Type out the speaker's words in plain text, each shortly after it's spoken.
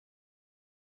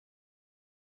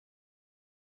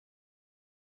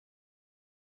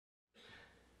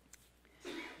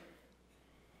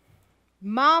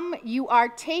Mom, you are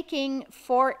taking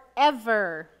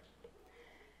forever.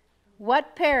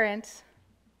 What parent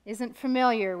isn't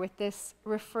familiar with this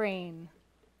refrain?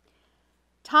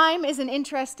 Time is an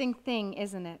interesting thing,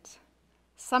 isn't it?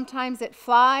 Sometimes it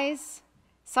flies,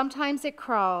 sometimes it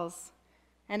crawls,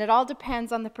 and it all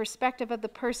depends on the perspective of the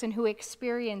person who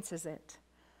experiences it.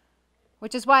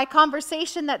 Which is why a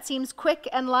conversation that seems quick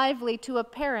and lively to a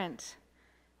parent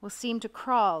will seem to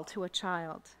crawl to a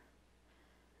child.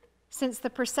 Since the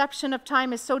perception of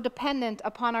time is so dependent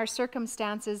upon our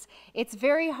circumstances, it's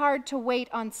very hard to wait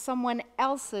on someone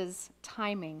else's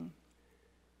timing.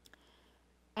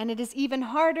 And it is even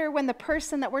harder when the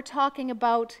person that we're talking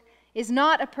about is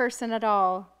not a person at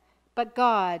all, but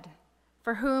God,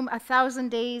 for whom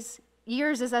 1,000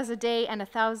 years is as a day, and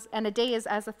a day is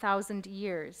as 1,000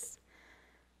 years.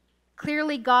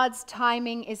 Clearly, God's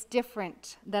timing is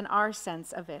different than our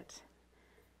sense of it.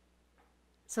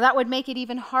 So that would make it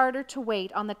even harder to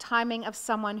wait on the timing of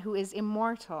someone who is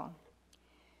immortal.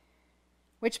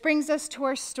 Which brings us to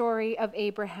our story of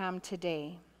Abraham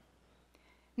today.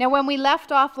 Now, when we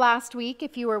left off last week,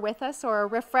 if you were with us, or a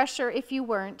refresher if you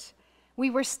weren't, we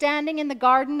were standing in the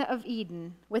Garden of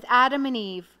Eden with Adam and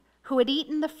Eve, who had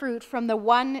eaten the fruit from the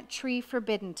one tree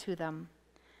forbidden to them.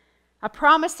 A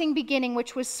promising beginning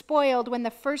which was spoiled when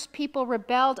the first people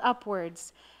rebelled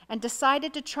upwards and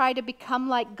decided to try to become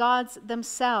like gods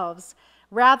themselves,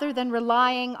 rather than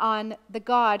relying on the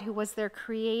God who was their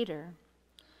creator.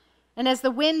 And as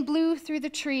the wind blew through the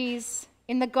trees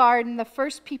in the garden, the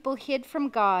first people hid from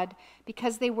God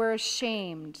because they were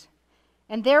ashamed.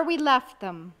 And there we left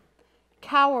them,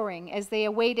 cowering as they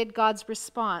awaited God's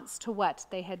response to what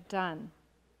they had done.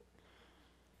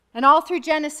 And all through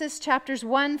Genesis chapters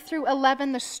 1 through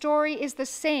 11, the story is the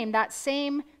same. That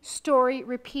same story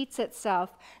repeats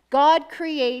itself. God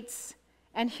creates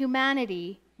and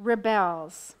humanity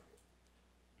rebels.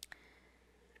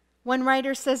 One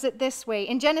writer says it this way: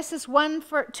 in Genesis 1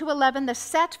 to 11, the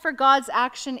set for God's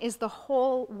action is the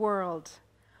whole world.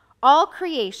 All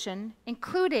creation,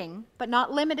 including but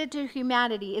not limited to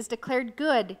humanity, is declared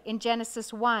good in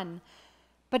Genesis 1.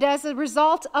 But as a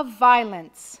result of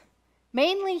violence,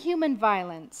 mainly human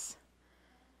violence,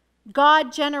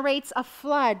 God generates a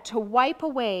flood to wipe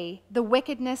away the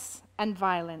wickedness and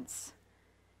violence.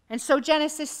 And so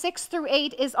Genesis 6 through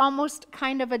 8 is almost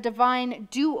kind of a divine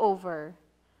do-over.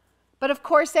 But of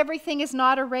course, everything is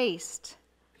not erased.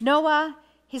 Noah,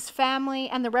 his family,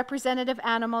 and the representative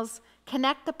animals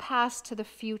connect the past to the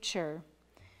future.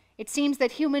 It seems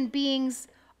that human beings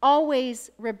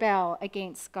always rebel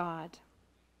against God.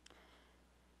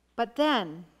 But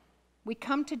then we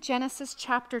come to Genesis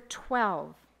chapter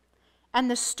 12, and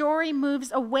the story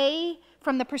moves away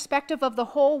from the perspective of the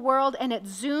whole world, and it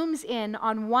zooms in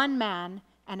on one man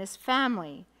and his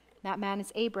family. That man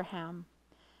is Abraham.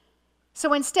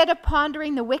 So instead of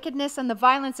pondering the wickedness and the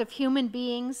violence of human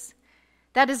beings,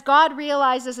 that as God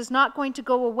realizes is not going to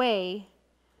go away,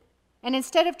 and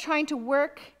instead of trying to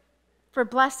work for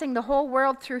blessing the whole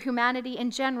world through humanity in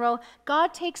general,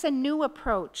 God takes a new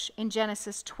approach in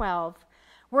Genesis 12,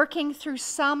 working through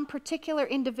some particular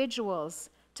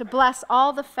individuals to bless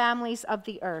all the families of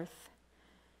the earth.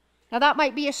 Now that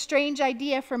might be a strange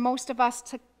idea for most of us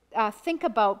to think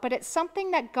about, but it's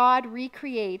something that God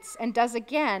recreates and does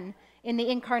again in the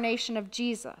incarnation of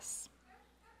Jesus.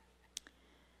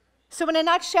 So in a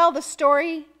nutshell, the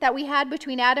story that we had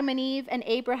between Adam and Eve and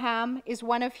Abraham is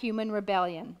one of human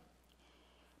rebellion.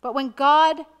 But when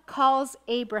God calls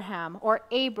Abraham, or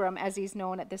Abram as he's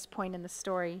known at this point in the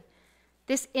story,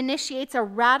 this initiates a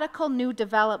radical new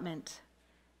development.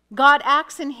 God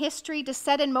acts in history to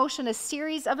set in motion a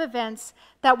series of events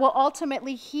that will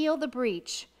ultimately heal the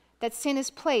breach that sin has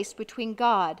placed between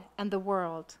God and the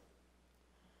world.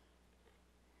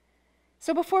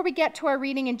 So before we get to our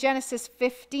reading in Genesis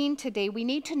 15 today, we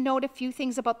need to note a few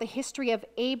things about the history of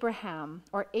Abraham,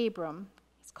 or Abram.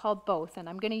 It's called both, and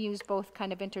I'm going to use both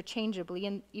kind of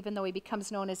interchangeably, even though he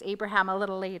becomes known as Abraham a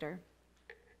little later.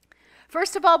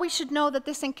 First of all, we should know that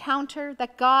this encounter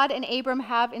that God and Abram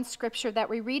have in Scripture that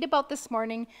we read about this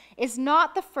morning is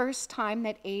not the first time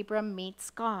that Abram meets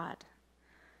God.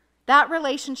 That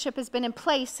relationship has been in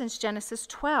place since Genesis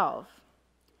 12.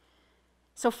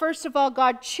 So first of all,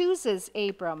 God chooses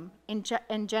Abram in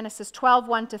Genesis 12,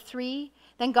 1-3.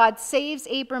 Then God saves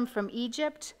Abram from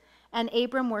Egypt, and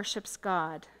Abram worships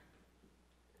God.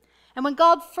 And when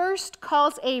God first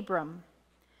calls Abram,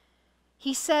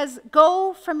 he says,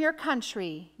 "Go from your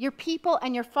country, your people,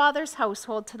 and your father's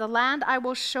household to the land I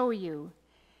will show you."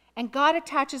 And God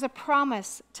attaches a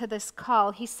promise to this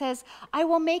call. He says, "I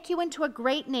will make you into a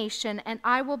great nation, and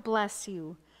I will bless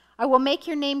you. I will make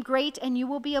your name great, and you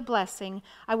will be a blessing.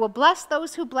 I will bless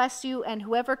those who bless you, and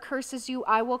whoever curses you,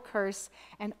 I will curse,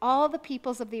 and all the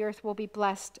peoples of the earth will be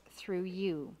blessed through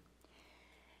you."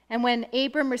 And when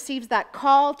Abram receives that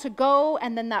call to go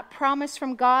and then that promise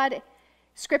from God,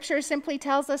 Scripture simply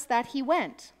tells us that he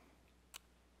went.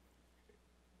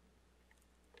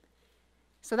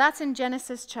 So that's in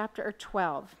Genesis chapter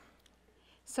 12.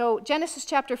 So Genesis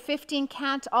chapter 15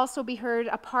 can't also be heard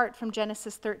apart from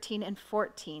Genesis 13 and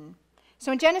 14.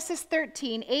 So in Genesis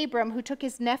 13, Abram, who took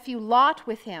his nephew Lot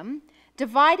with him,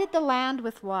 divided the land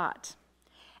with Lot.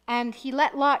 And he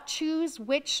let Lot choose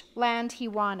which land he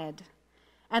wanted.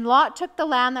 And Lot took the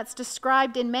land that's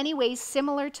described in many ways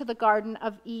similar to the Garden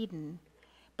of Eden.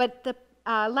 But the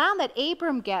land that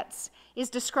Abram gets is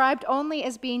described only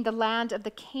as being the land of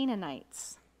the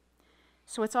Canaanites.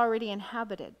 So it's already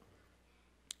inhabited.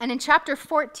 And in chapter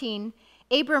 14,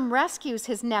 Abram rescues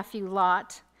his nephew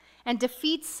Lot and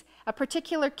defeats a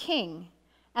particular king.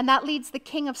 And that leads the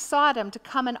king of Sodom to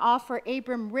come and offer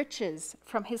Abram riches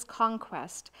from his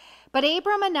conquest. But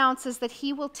Abram announces that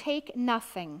he will take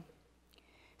nothing.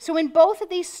 So in both of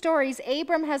these stories,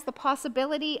 Abram has the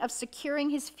possibility of securing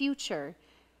his future.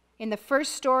 In the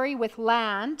first story with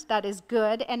land, that is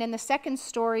good, and in the second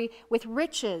story with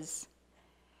riches.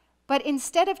 But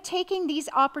instead of taking these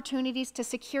opportunities to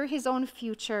secure his own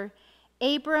future,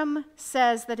 Abram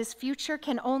says that his future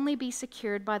can only be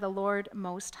secured by the Lord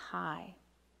Most High.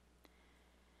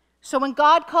 So when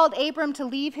God called Abram to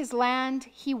leave his land,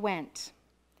 he went.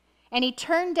 And he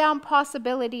turned down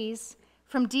possibilities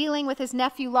from dealing with his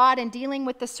nephew Lot and dealing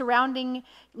with the surrounding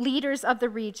leaders of the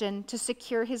region to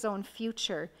secure his own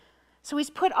future. So he's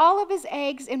put all of his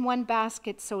eggs in one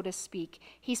basket, so to speak.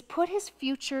 He's put his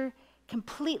future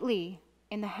completely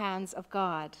in the hands of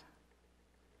God.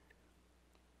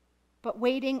 But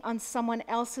waiting on someone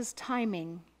else's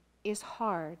timing is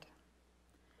hard.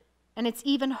 And it's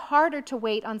even harder to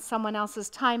wait on someone else's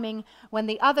timing when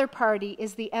the other party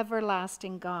is the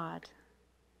everlasting God.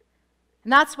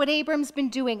 And that's what Abram's been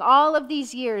doing all of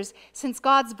these years since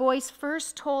God's voice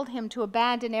first told him to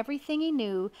abandon everything he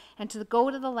knew and to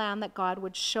go to the land that God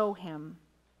would show him.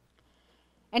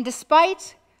 And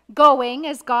despite going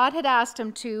as God had asked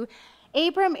him to,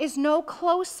 Abram is no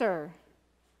closer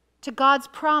to God's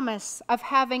promise of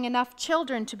having enough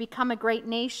children to become a great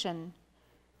nation.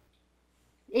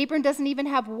 Abram doesn't even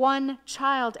have one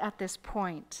child at this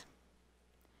point.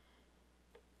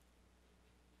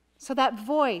 So that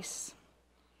voice,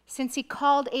 since he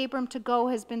called Abram to go,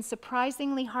 has been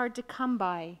surprisingly hard to come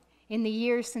by in the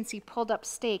years since he pulled up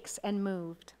stakes and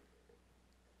moved.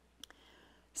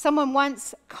 Someone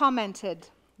once commented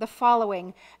the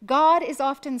following: God is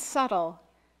often subtle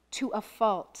to a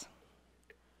fault.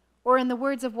 Or in the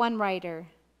words of one writer,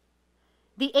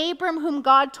 the Abram whom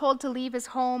God told to leave his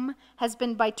home has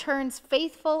been by turns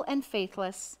faithful and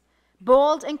faithless,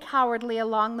 bold and cowardly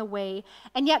along the way,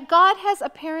 and yet God has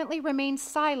apparently remained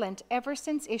silent ever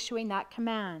since issuing that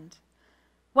command.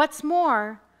 What's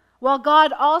more, while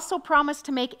God also promised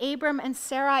to make Abram and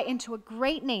Sarai into a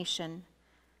great nation,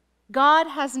 God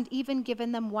hasn't even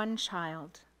given them one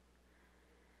child.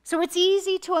 So it's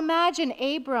easy to imagine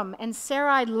Abram and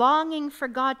Sarai longing for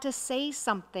God to say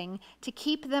something to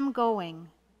keep them going.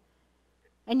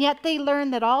 And yet they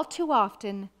learn that all too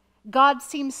often, God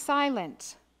seems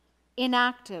silent,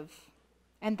 inactive,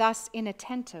 and thus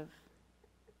inattentive.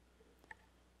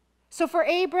 So for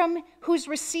Abram, who's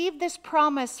received this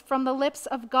promise from the lips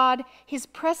of God, his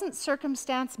present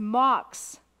circumstance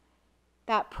mocks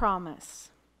that promise.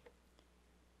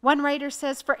 One writer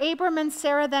says, for Abram and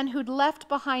Sarah then, who'd left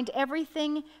behind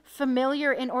everything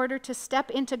familiar in order to step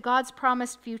into God's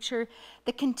promised future,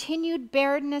 the continued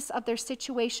barrenness of their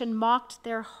situation mocked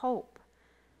their hope.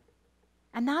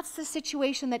 And that's the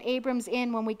situation that Abram's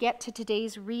in when we get to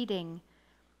today's reading.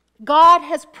 God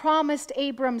has promised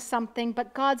Abram something,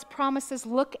 but God's promises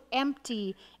look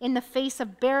empty in the face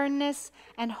of barrenness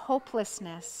and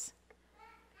hopelessness.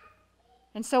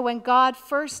 And so when God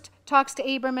first talks to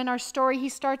Abram in our story, he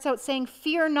starts out saying,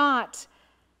 fear not.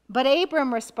 But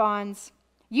Abram responds,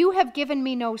 you have given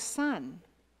me no son.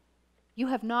 You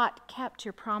have not kept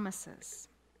your promises.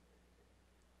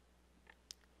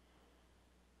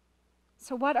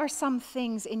 So what are some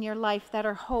things in your life that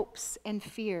are hopes and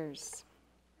fears?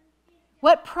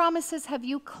 What promises have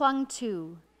you clung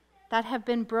to that have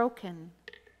been broken?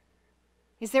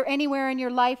 Is there anywhere in your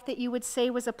life that you would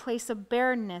say was a place of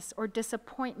barrenness or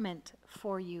disappointment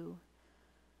for you?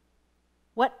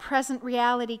 What present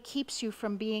reality keeps you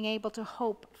from being able to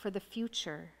hope for the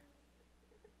future?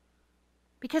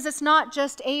 Because it's not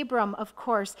just Abram, of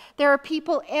course. There are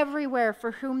people everywhere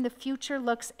for whom the future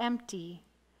looks empty.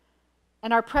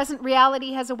 And our present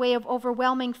reality has a way of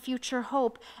overwhelming future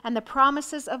hope, and the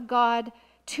promises of God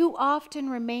too often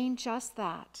remain just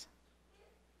that,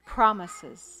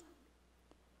 promises.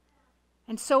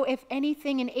 And so if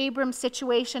anything in Abram's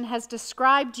situation has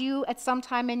described you at some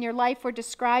time in your life or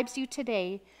describes you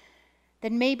today,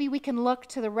 then maybe we can look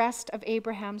to the rest of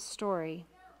Abraham's story,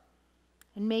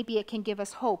 and maybe it can give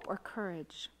us hope or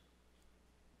courage.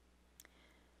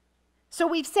 So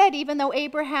we've said, even though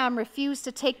Abraham refused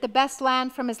to take the best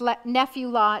land from his nephew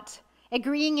Lot,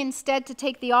 agreeing instead to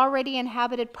take the already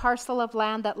inhabited parcel of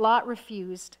land that Lot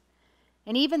refused,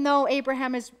 and even though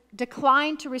Abraham has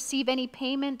declined to receive any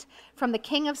payment from the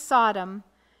king of Sodom,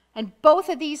 and both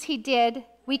of these he did,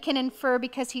 we can infer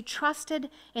because he trusted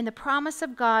in the promise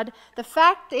of God. The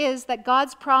fact is that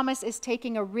God's promise is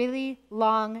taking a really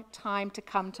long time to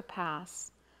come to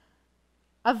pass.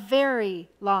 A very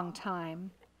long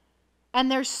time. And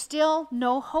there's still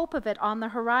no hope of it on the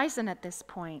horizon at this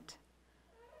point.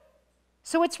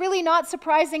 So it's really not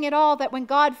surprising at all that when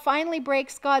God finally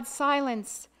breaks God's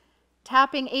silence,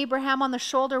 tapping Abraham on the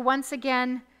shoulder once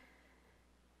again,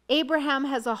 Abraham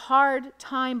has a hard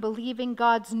time believing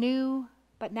God's new,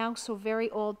 but now so very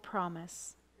old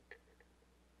promise.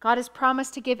 God has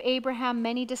promised to give Abraham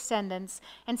many descendants,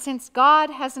 and since God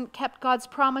hasn't kept God's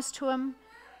promise to him,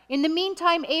 in the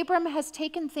meantime, Abram has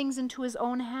taken things into his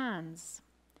own hands.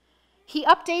 He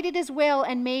updated his will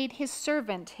and made his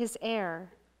servant his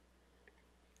heir.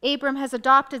 Abram has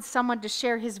adopted someone to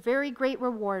share his very great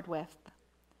reward with.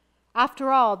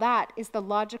 After all, that is the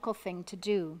logical thing to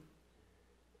do.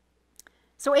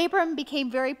 So Abram became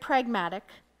very pragmatic.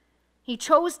 He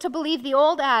chose to believe the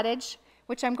old adage,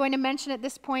 which I'm going to mention at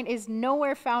this point is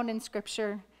nowhere found in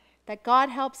Scripture, that God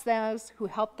helps those who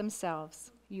help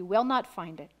themselves. You will not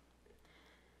find it.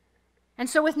 And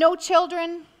so with no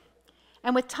children,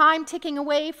 and with time ticking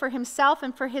away for himself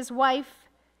and for his wife,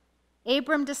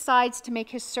 Abram decides to make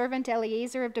his servant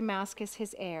Eliezer of Damascus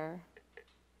his heir.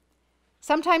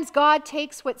 Sometimes God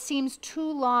takes what seems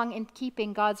too long in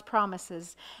keeping God's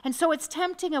promises. And so it's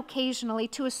tempting occasionally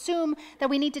to assume that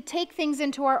we need to take things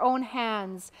into our own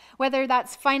hands, whether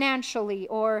that's financially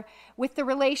or with the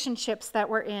relationships that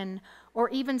we're in, or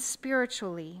even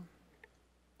spiritually.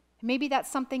 Maybe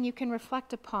that's something you can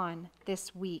reflect upon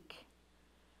this week.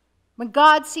 When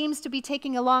God seems to be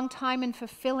taking a long time in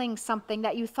fulfilling something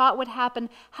that you thought would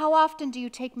happen, how often do you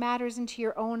take matters into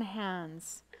your own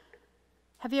hands?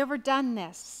 Have you ever done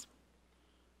this?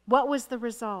 What was the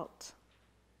result?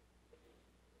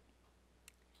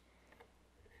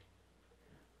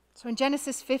 So in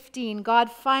Genesis 15,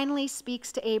 God finally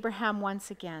speaks to Abraham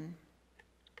once again.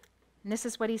 And this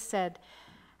is what he said.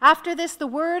 After this, the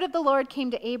word of the Lord came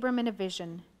to Abram in a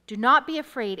vision. Do not be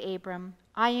afraid, Abram.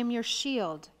 I am your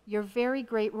shield, your very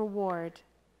great reward.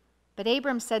 But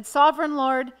Abram said, Sovereign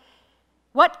Lord,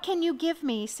 what can you give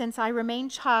me since I remain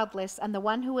childless, and the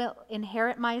one who will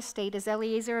inherit my estate is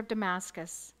Eliezer of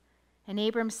Damascus? And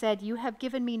Abram said, You have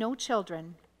given me no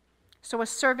children, so a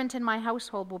servant in my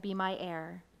household will be my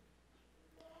heir.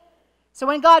 So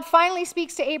when God finally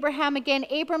speaks to Abraham again,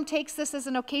 Abram takes this as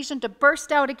an occasion to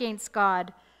burst out against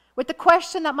God with the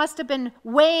question that must have been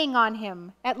weighing on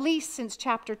him, at least since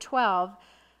chapter 12.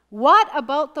 What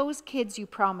about those kids you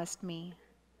promised me?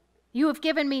 You have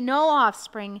given me no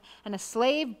offspring, and a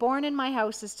slave born in my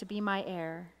house is to be my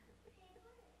heir.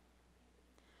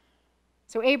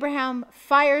 So Abraham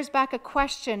fires back a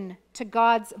question to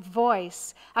God's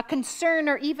voice, a concern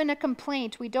or even a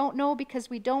complaint. We don't know because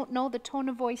we don't know the tone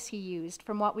of voice he used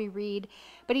from what we read.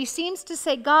 But he seems to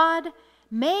say, God,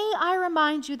 may I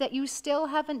remind you that you still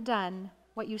haven't done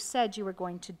what you said you were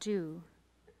going to do.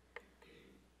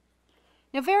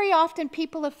 Now, very often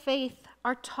people of faith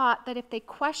are taught that if they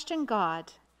question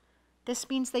God, this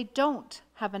means they don't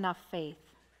have enough faith.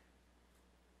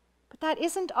 But that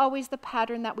isn't always the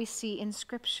pattern that we see in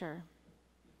Scripture.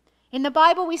 In the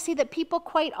Bible, we see that people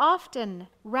quite often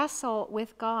wrestle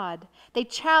with God. They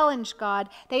challenge God.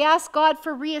 They ask God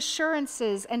for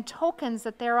reassurances and tokens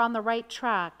that they're on the right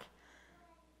track.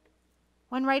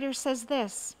 One writer says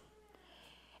this,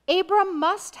 Abram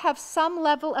must have some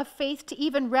level of faith to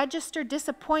even register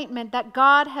disappointment that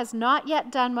God has not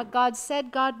yet done what God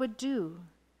said God would do.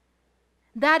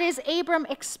 That is, Abram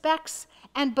expects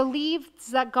and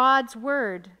believes that God's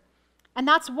word. And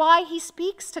that's why he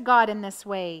speaks to God in this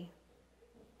way.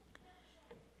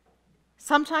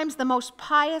 Sometimes the most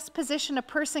pious position a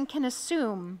person can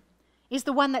assume is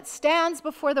the one that stands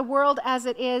before the world as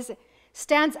it is,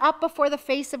 stands up before the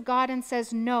face of God and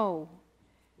says, no,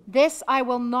 this I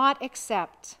will not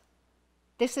accept.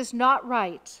 This is not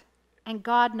right, and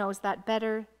God knows that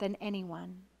better than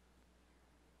anyone.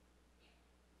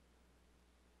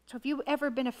 So have you ever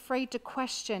been afraid to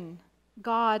question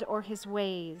God or his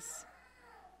ways?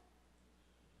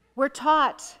 We're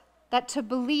taught that to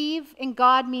believe in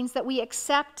God means that we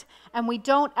accept and we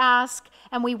don't ask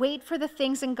and we wait for the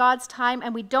things in God's time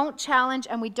and we don't challenge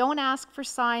and we don't ask for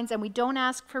signs and we don't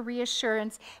ask for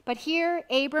reassurance. But here,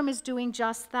 Abram is doing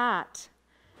just that.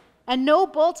 And no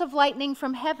bolt of lightning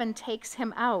from heaven takes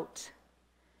him out.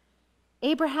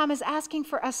 Abraham is asking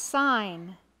for a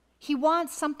sign. He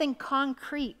wants something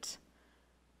concrete.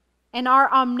 And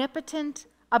our omnipotent,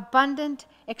 abundant,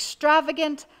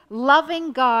 extravagant,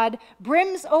 loving God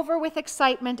brims over with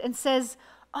excitement and says,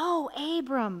 "Oh,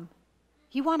 Abram,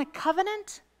 you want a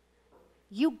covenant?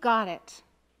 You got it.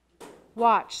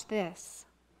 Watch this."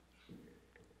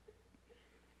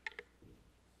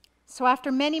 So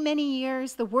after many, many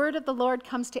years, the word of the Lord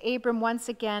comes to Abram once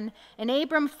again, and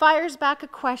Abram fires back a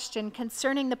question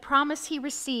concerning the promise he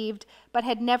received but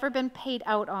had never been paid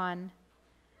out on.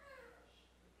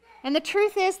 And the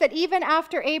truth is that even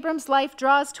after Abram's life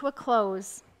draws to a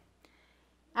close,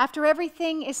 after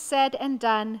everything is said and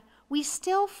done, we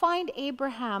still find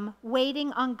Abraham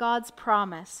waiting on God's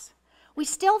promise. We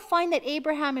still find that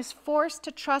Abraham is forced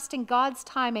to trust in God's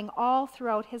timing all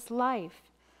throughout his life.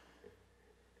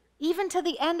 Even to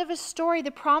the end of his story,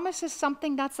 the promise is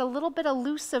something that's a little bit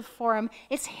elusive for him.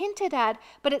 It's hinted at,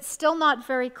 but it's still not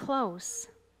very close.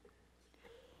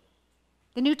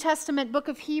 The New Testament book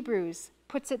of Hebrews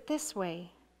puts it this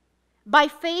way: "By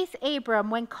faith, Abram,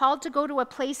 when called to go to a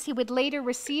place he would later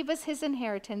receive as his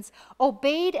inheritance,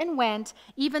 obeyed and went,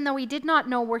 even though he did not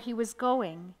know where he was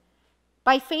going.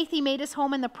 By faith, he made his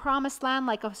home in the promised land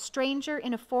like a stranger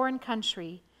in a foreign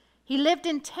country. He lived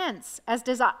in tents, as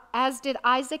did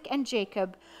Isaac and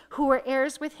Jacob, who were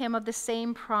heirs with him of the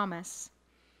same promise.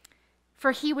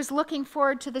 For he was looking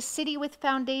forward to the city with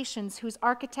foundations, whose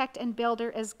architect and builder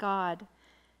is God.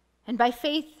 And by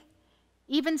faith,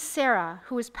 even Sarah,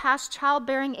 who was past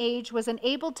childbearing age, was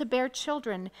enabled to bear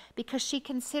children because she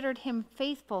considered him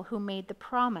faithful who made the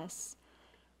promise.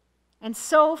 And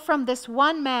so from this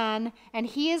one man, and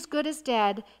he as good as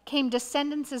dead, came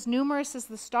descendants as numerous as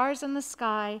the stars in the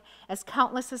sky, as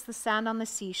countless as the sand on the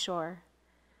seashore.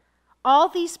 All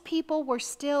these people were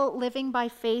still living by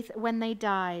faith when they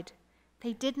died.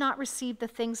 They did not receive the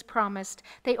things promised.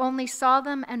 They only saw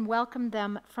them and welcomed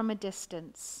them from a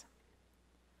distance."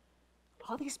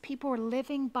 All these people were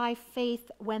living by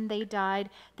faith when they died.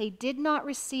 They did not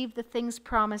receive the things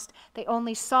promised. They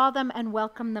only saw them and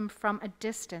welcomed them from a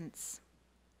distance.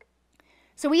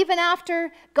 So even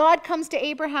after God comes to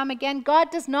Abraham again, God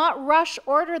does not rush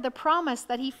order the promise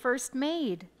that he first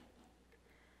made.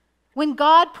 When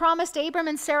God promised Abram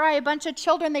and Sarai a bunch of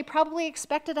children, they probably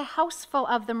expected a house full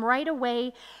of them right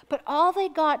away, but all they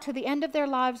got to the end of their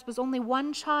lives was only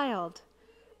one child,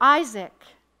 Isaac.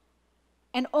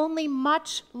 And only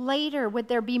much later would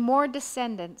there be more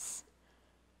descendants.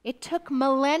 It took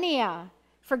millennia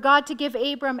for God to give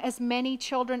Abram as many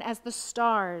children as the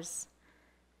stars.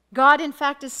 God, in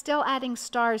fact, is still adding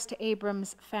stars to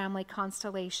Abram's family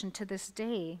constellation to this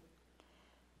day.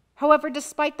 However,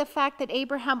 despite the fact that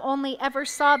Abraham only ever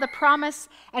saw the promise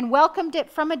and welcomed it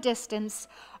from a distance,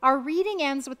 our reading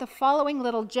ends with the following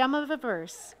little gem of a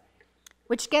verse,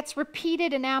 which gets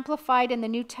repeated and amplified in the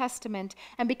New Testament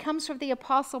and becomes for the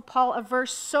Apostle Paul a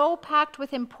verse so packed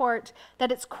with import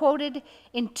that it's quoted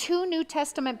in 2 New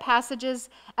Testament passages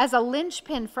as a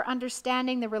linchpin for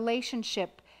understanding the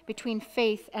relationship between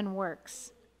faith and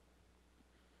works.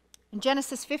 In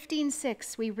Genesis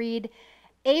 15:6, we read,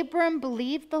 "Abram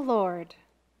believed the Lord,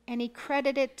 and he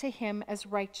credited it to him as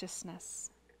righteousness."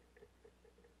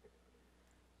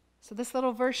 So this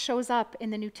little verse shows up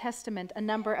in the New Testament a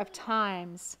number of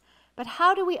times. But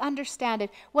how do we understand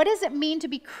it? What does it mean to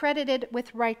be credited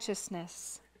with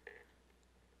righteousness?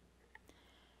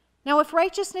 Now, if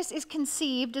righteousness is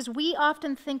conceived, as we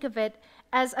often think of it,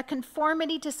 as a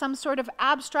conformity to some sort of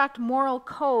abstract moral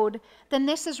code, then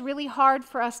this is really hard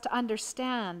for us to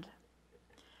understand.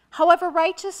 However,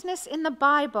 righteousness in the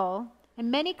Bible, and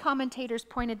many commentators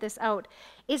pointed this out,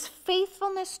 is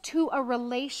faithfulness to a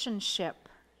relationship.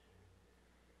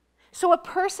 So a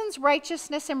person's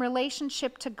righteousness in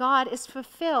relationship to God is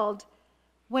fulfilled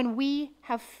when we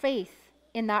have faith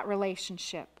in that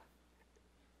relationship.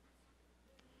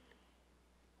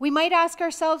 We might ask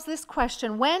ourselves this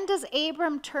question: when does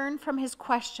Abram turn from his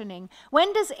questioning?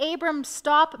 When does Abram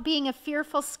stop being a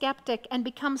fearful skeptic and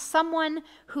become someone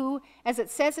who, as it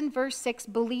says in verse 6,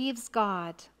 believes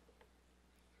God?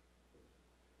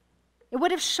 It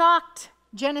would have shocked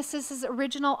Genesis'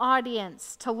 original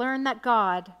audience to learn that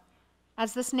God,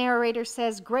 as this narrator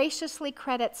says, graciously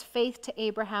credits faith to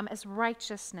Abraham as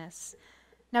righteousness.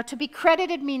 Now, to be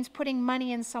credited means putting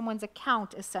money in someone's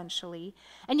account, essentially.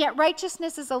 And yet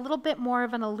righteousness is a little bit more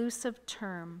of an elusive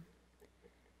term.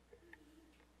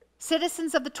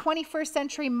 Citizens of the 21st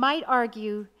century might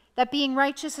argue that being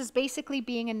righteous is basically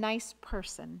being a nice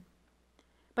person.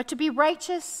 But to be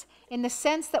righteous, in the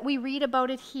sense that we read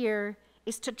about it here,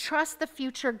 is to trust the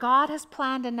future God has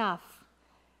planned enough,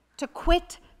 to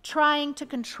quit trying to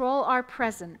control our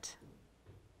present.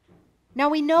 Now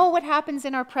we know what happens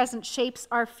in our present shapes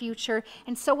our future,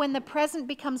 and so when the present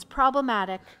becomes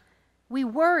problematic, we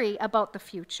worry about the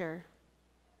future.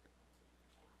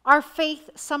 Our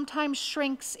faith sometimes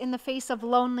shrinks in the face of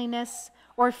loneliness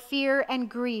or fear and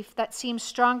grief that seems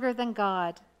stronger than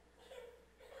God.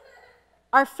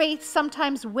 Our faith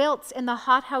sometimes wilts in the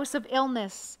hothouse of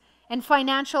illness and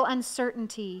financial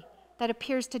uncertainty that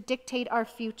appears to dictate our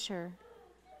future.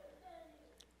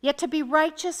 Yet to be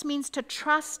righteous means to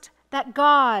trust that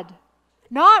God,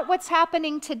 not what's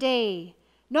happening today,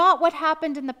 not what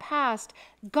happened in the past,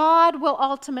 God will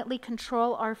ultimately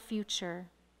control our future.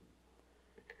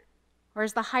 Or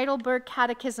as the Heidelberg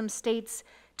Catechism states,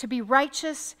 to be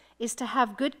righteous is to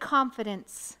have good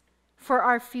confidence for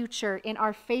our future in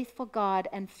our faithful God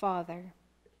and Father.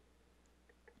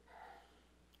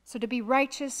 So to be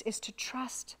righteous is to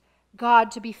trust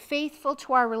God, to be faithful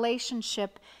to our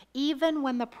relationship, even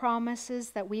when the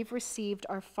promises that we've received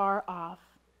are far off.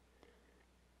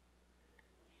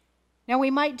 Now we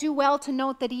might do well to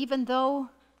note that even though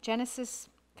Genesis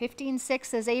 15:6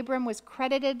 says Abram was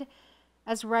credited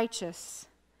as righteous,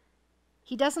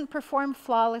 he doesn't perform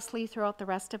flawlessly throughout the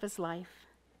rest of his life.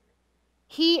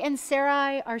 He and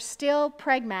Sarai are still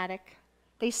pragmatic.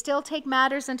 They still take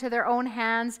matters into their own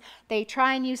hands. They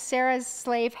try and use Sarah's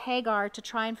slave Hagar to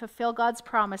try and fulfill God's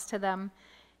promise to them,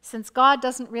 since God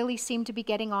doesn't really seem to be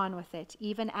getting on with it,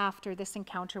 even after this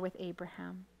encounter with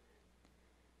Abraham.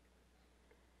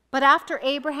 But after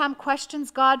Abraham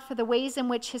questions God for the ways in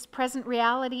which his present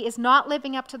reality is not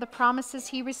living up to the promises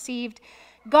he received,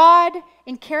 God,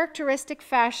 in characteristic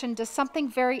fashion, does something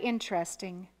very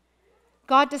interesting.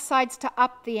 God decides to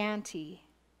up the ante.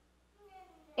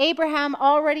 Abraham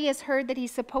already has heard that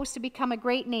he's supposed to become a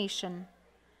great nation.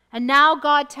 And now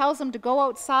God tells him to go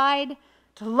outside,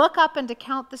 to look up and to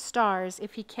count the stars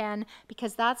if he can,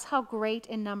 because that's how great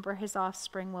in number his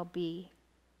offspring will be.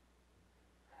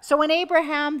 So when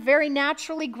Abraham very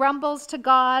naturally grumbles to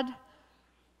God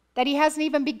that he hasn't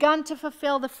even begun to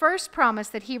fulfill the first promise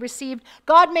that he received,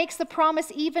 God makes the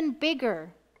promise even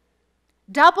bigger.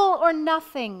 Double or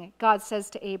nothing, God says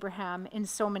to Abraham in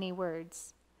so many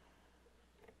words.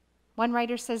 One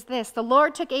writer says this: the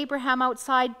Lord took Abraham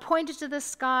outside, pointed to the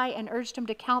sky, and urged him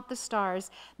to count the stars.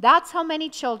 That's how many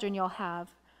children you'll have.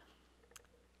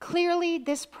 Clearly,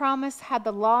 this promise had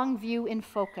the long view in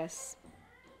focus.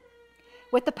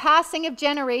 With the passing of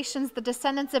generations, the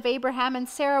descendants of Abraham and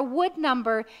Sarah would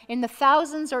number in the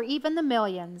thousands or even the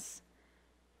millions.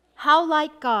 How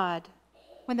like God,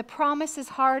 when the promise is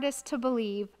hardest to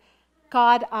believe,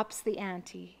 God ups the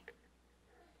ante.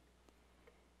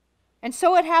 And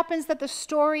so it happens that the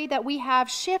story that we have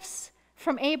shifts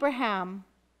from Abraham,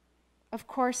 of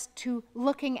course, to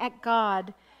looking at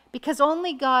God, because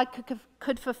only God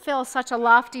could fulfill such a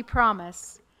lofty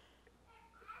promise.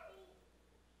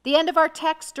 The end of our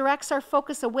text directs our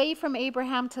focus away from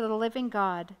Abraham to the living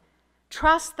God.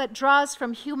 Trust that draws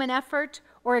from human effort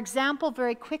or example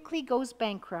very quickly goes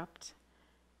bankrupt.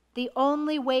 The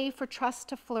only way for trust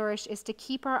to flourish is to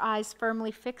keep our eyes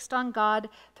firmly fixed on God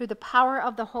through the power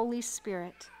of the Holy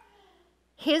Spirit.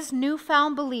 His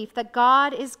newfound belief that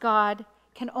God is God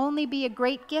can only be a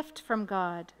great gift from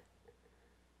God.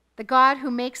 The God who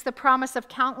makes the promise of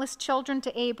countless children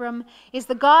to Abram is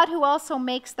the God who also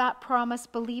makes that promise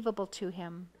believable to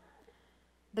him.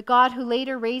 The God who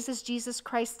later raises Jesus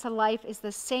Christ to life is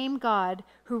the same God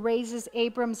who raises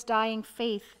Abram's dying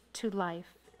faith to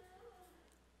life.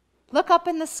 Look up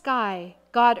in the sky,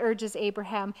 God urges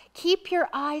Abraham. Keep your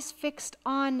eyes fixed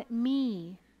on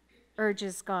me,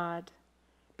 urges God,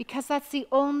 because that's the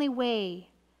only way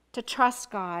to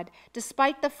trust God,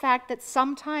 despite the fact that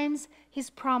sometimes his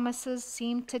promises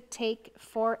seem to take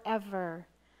forever.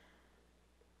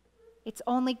 It's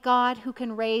only God who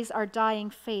can raise our dying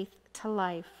faith to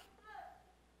life.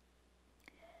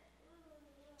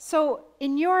 So,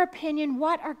 in your opinion,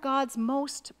 what are God's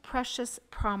most precious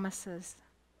promises?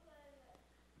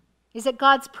 Is it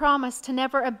God's promise to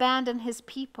never abandon his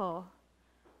people?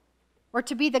 Or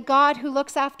to be the God who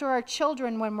looks after our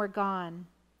children when we're gone?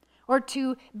 Or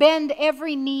to bend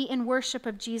every knee in worship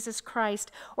of Jesus Christ?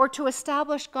 Or to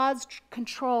establish God's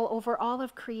control over all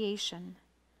of creation?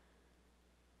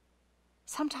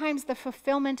 sometimes the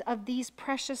fulfillment of these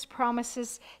precious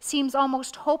promises seems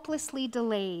almost hopelessly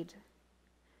delayed,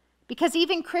 because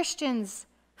even Christians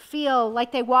feel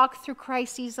like they walk through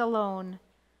crises alone.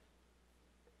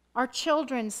 Our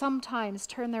children sometimes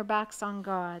turn their backs on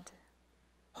God.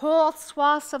 Whole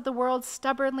swaths of the world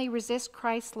stubbornly resist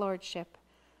Christ's lordship.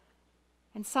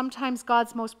 And sometimes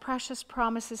God's most precious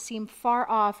promises seem far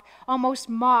off, almost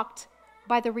mocked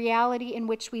by the reality in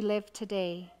which we live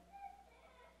today.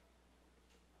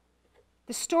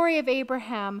 The story of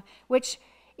Abraham, which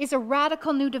is a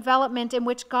radical new development in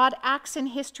which God acts in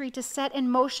history to set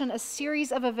in motion a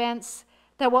series of events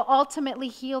that will ultimately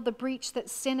heal the breach that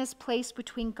sin has placed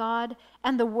between God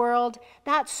and the world,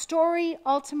 that story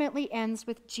ultimately ends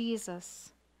with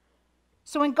Jesus.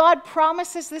 So when God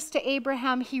promises this to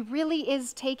Abraham, he really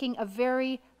is taking a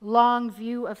very long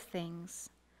view of things.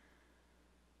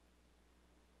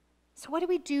 So what do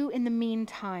we do in the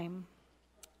meantime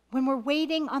when we're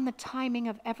waiting on the timing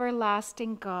of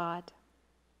everlasting God?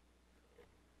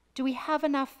 Do we have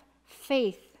enough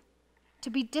faith to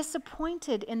be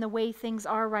disappointed in the way things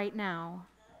are right now?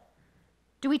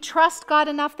 Do we trust God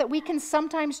enough that we can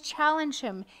sometimes challenge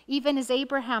him, even as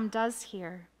Abraham does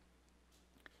here?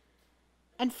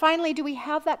 And finally, do we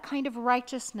have that kind of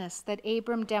righteousness that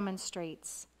Abram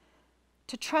demonstrates?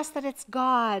 To trust that it's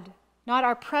God, not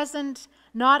our present,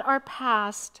 not our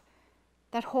past,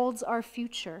 that holds our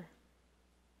future?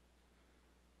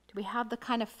 Do we have the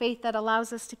kind of faith that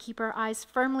allows us to keep our eyes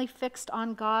firmly fixed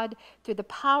on God through the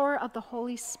power of the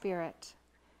Holy Spirit?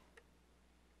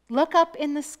 Look up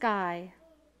in the sky.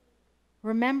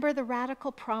 Remember the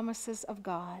radical promises of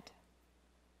God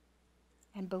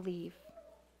and believe.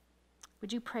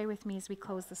 Would you pray with me as we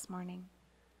close this morning?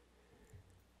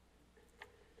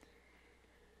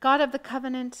 God of the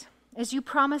covenant, as you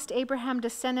promised Abraham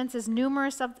descendants as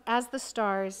numerous as the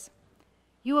stars,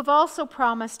 you have also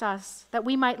promised us that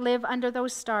we might live under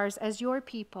those stars as your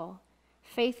people,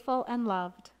 faithful and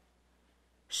loved.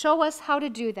 Show us how to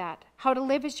do that, how to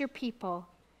live as your people,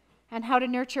 and how to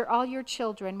nurture all your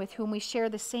children with whom we share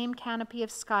the same canopy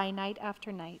of sky night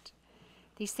after night.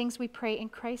 These things we pray in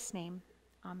Christ's name.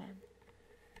 Amen.